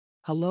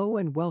Hello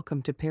and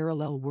welcome to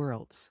Parallel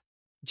Worlds.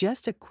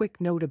 Just a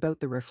quick note about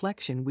the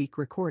Reflection Week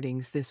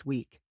recordings this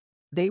week.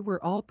 They were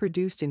all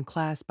produced in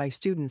class by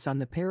students on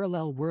the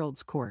Parallel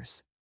Worlds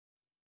course,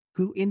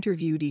 who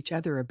interviewed each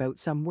other about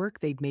some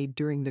work they'd made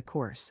during the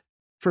course.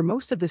 For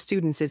most of the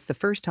students, it's the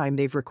first time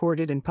they've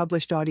recorded and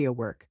published audio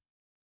work.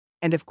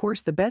 And of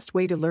course, the best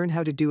way to learn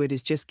how to do it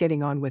is just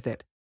getting on with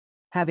it,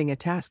 having a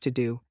task to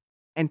do,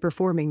 and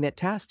performing that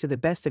task to the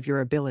best of your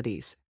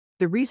abilities.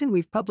 The reason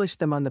we've published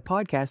them on the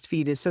podcast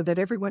feed is so that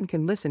everyone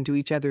can listen to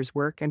each other's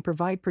work and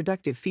provide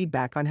productive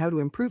feedback on how to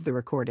improve the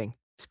recording,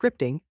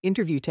 scripting,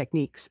 interview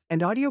techniques,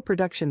 and audio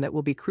production that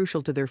will be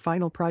crucial to their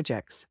final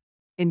projects.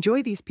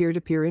 Enjoy these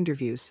peer-to-peer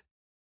interviews.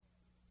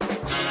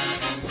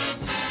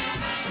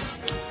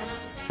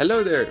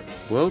 Hello there!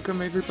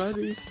 Welcome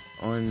everybody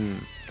on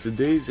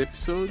today's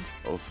episode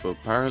of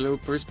Parallel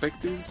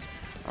Perspectives.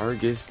 Our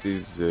guest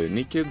is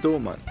Nike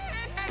Doman.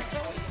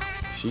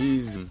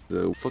 She's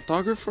a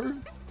photographer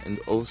and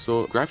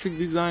also graphic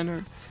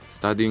designer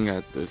studying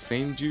at the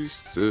St.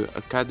 Just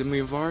Academy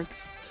of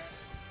Arts.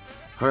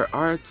 Her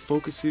art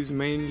focuses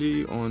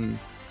mainly on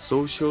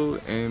social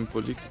and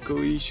political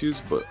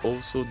issues, but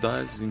also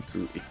dives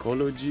into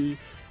ecology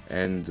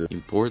and the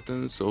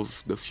importance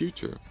of the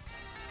future.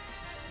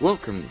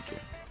 Welcome, Nike.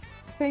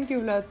 Thank you,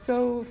 Vlad.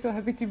 So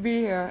happy to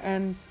be here,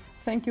 and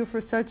thank you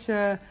for such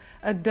a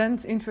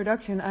dense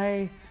introduction.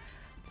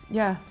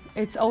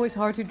 It's always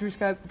hard to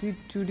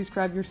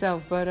describe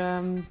yourself, but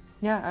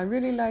I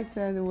really liked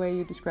the way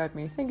you described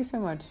me. Thank you so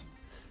much.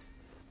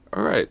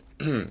 All right.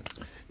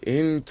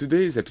 In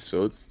today's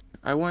episode,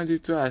 I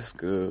wanted to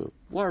ask,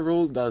 what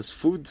role does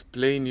food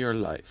play in your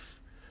life?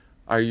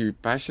 Are you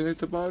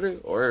passionate about it,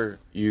 or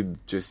you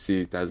just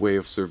see it as a way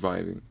of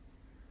surviving?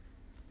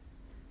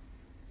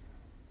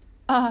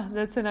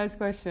 That's a nice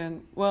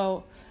question.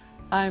 Well,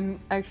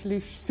 I'm actually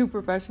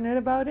super passionate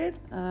about it.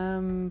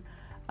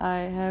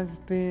 I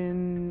have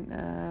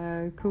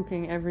been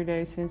cooking every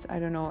day since, I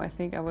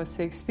think I was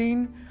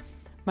 16.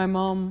 My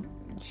mom,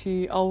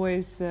 she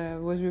always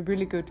was a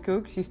really good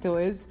cook. She still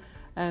is.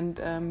 And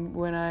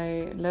when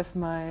I left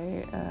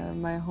my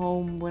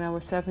home when I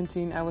was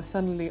 17, I was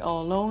suddenly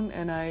all alone.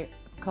 And I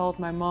called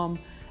my mom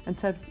and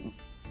said,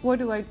 "What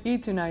do I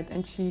eat tonight?"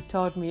 And she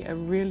taught me a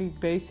really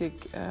basic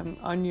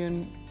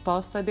onion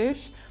pasta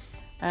dish.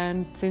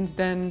 And since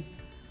then,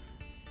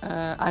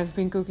 I've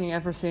been cooking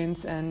ever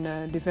since,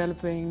 and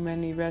developing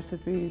many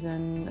recipes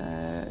and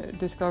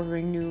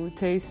discovering new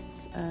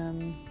tastes.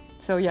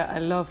 I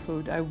love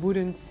food. I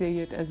wouldn't see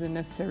it as a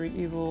necessary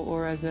evil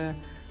or as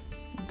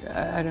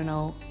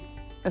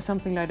as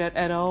something like that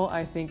at all.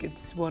 I think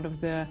it's one of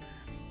the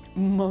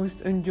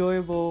most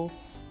enjoyable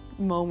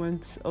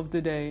moments of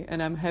the day,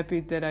 and I'm happy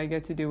that I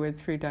get to do it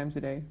 3 times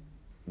a day.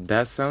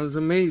 That sounds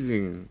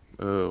amazing.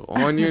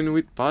 Onion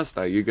with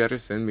pasta. You gotta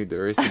send me the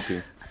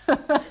recipe.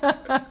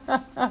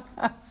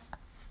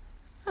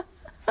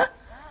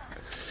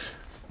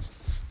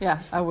 Yeah,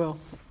 I will.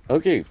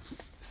 Okay,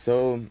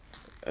 so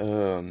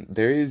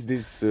there is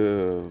this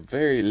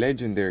very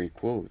legendary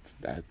quote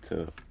that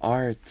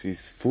art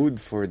is food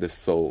for the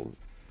soul.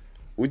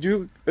 Would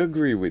you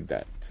agree with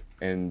that?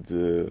 And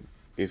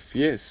if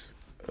yes,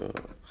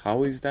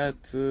 how is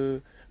that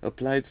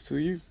applied to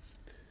you?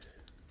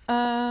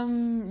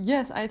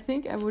 Yes, I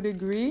think I would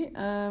agree.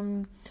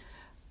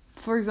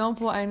 For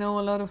example, I know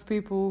a lot of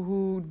people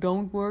who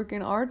don't work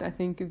in art. I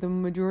think the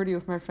majority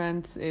of my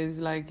friends is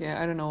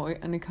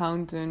an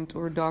accountant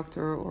or a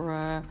doctor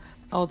or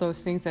all those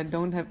things that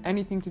don't have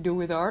anything to do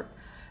with art.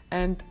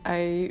 And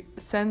I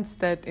sense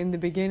that in the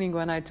beginning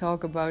when I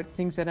talk about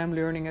things that I'm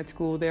learning at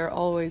school, they're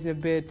always a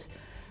bit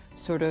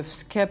sort of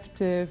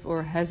skeptic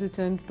or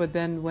hesitant. But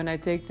then when I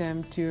take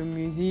them to a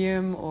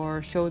museum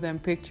or show them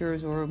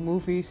pictures or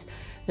movies,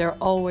 they're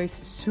always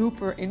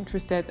super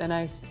interested, and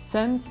I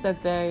sense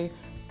that they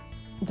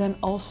then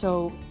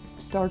also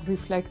start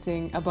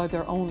reflecting about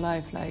their own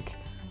life, like,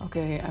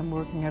 okay, I'm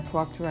working at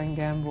Procter &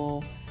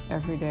 Gamble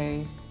every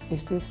day.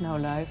 Is this now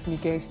life?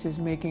 Nike's just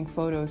making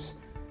photos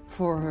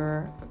for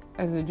her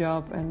as a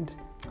job, and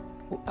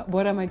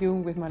what am I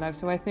doing with my life?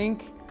 So I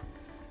think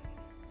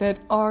that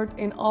art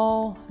in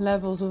all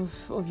levels of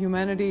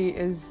humanity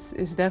is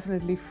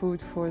definitely food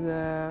for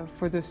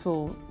the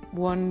soul.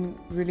 One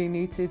really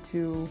needs it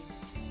to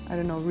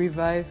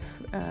revive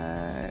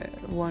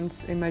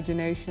one's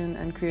imagination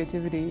and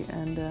creativity,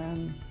 and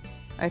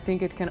I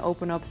think it can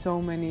open up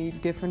so many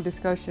different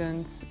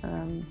discussions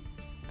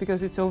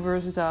because it's so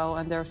versatile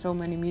and there are so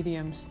many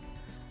mediums.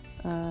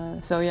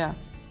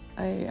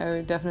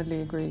 I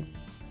definitely agree.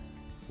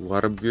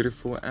 What a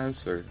beautiful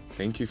answer.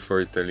 Thank you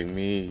for telling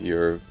me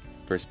your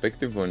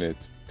perspective on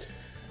it.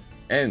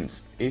 And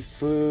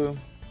if,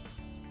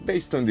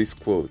 based on this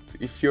quote,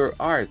 if your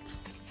art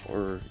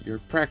or your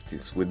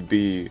practice would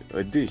be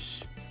a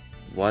dish,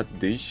 what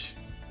dish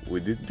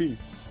would it be?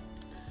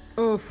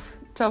 Oof,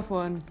 tough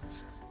one.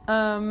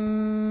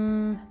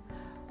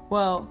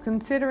 Well,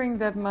 considering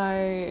that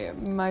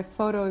my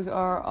photos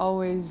are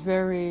always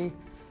very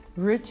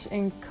rich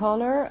in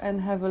color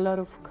and have a lot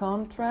of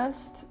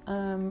contrast.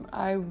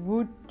 I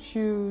would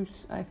choose,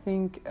 I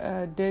think,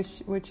 a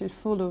dish which is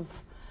full of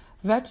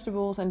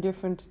vegetables and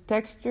different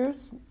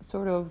textures,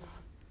 sort of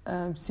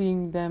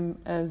seeing them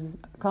as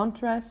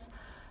contrast.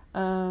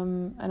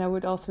 And I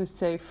would also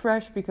say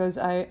fresh, because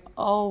I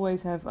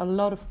always have a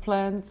lot of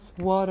plants,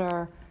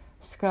 water,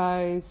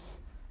 skies,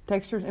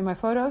 textures in my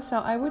photos. So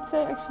I would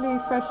say actually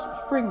fresh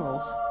spring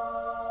rolls.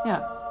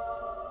 Yeah.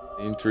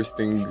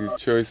 Interesting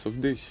choice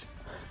of dish.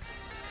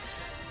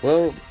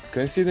 Well,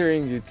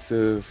 considering it's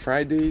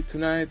Friday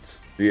tonight,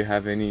 do you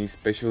have any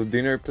special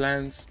dinner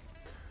plans?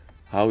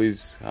 How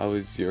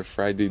is your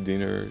Friday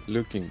dinner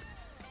looking?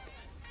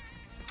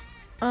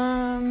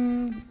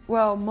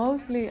 Well,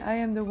 mostly I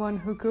am the one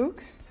who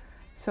cooks,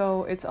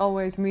 so it's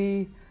always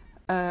me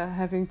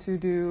having to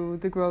do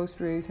the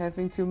groceries,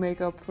 having to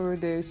make up for a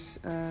dish.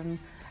 And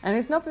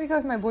it's not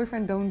because my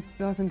boyfriend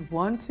doesn't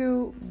want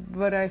to,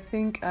 but I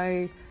think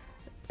I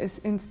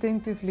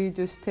instinctively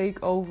just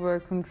take over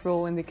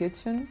control in the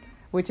kitchen,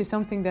 which is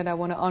something that I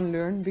want to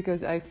unlearn,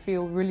 because I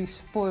feel really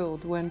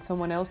spoiled when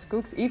someone else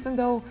cooks. Even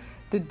though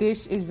the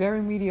dish is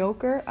very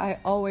mediocre, I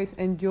always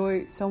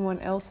enjoy someone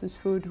else's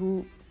food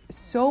who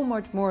so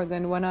much more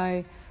than when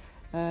I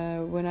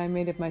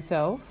made it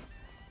myself.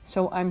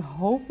 So I'm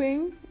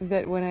hoping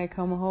that when I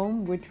come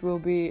home, which will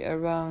be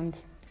around,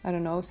 I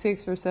don't know,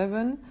 6 or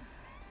 7,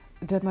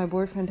 that my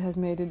boyfriend has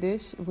made a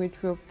dish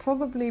which will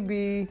probably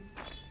be,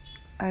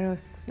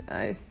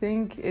 I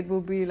think it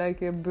will be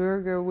like a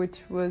burger which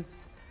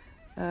was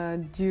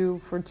due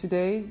for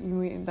today. You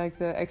mean like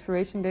the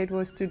expiration date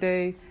was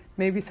today?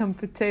 Maybe some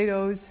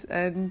potatoes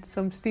and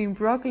some steamed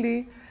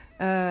broccoli.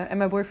 And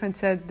my boyfriend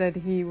said that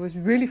he was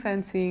really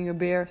fancying a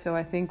beer, so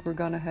I think we're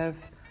gonna have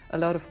a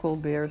lot of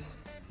cold beers.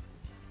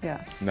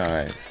 Yeah.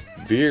 Nice.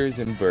 Beers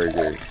and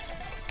burgers.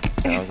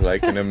 Sounds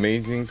like an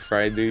amazing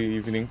Friday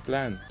evening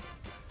plan.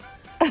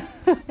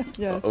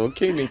 Yes.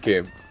 Okay,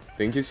 Nike.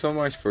 Thank you so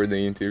much for the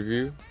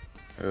interview.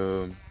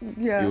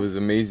 Yeah. It was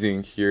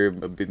amazing hear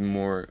a bit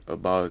more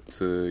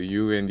about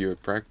you and your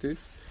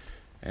practice.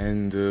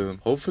 And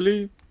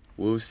hopefully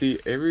we'll see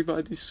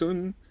everybody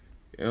soon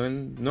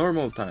in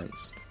normal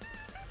times.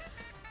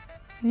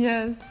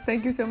 Yes.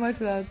 Thank you so much,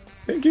 Vlad.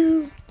 Thank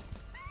you.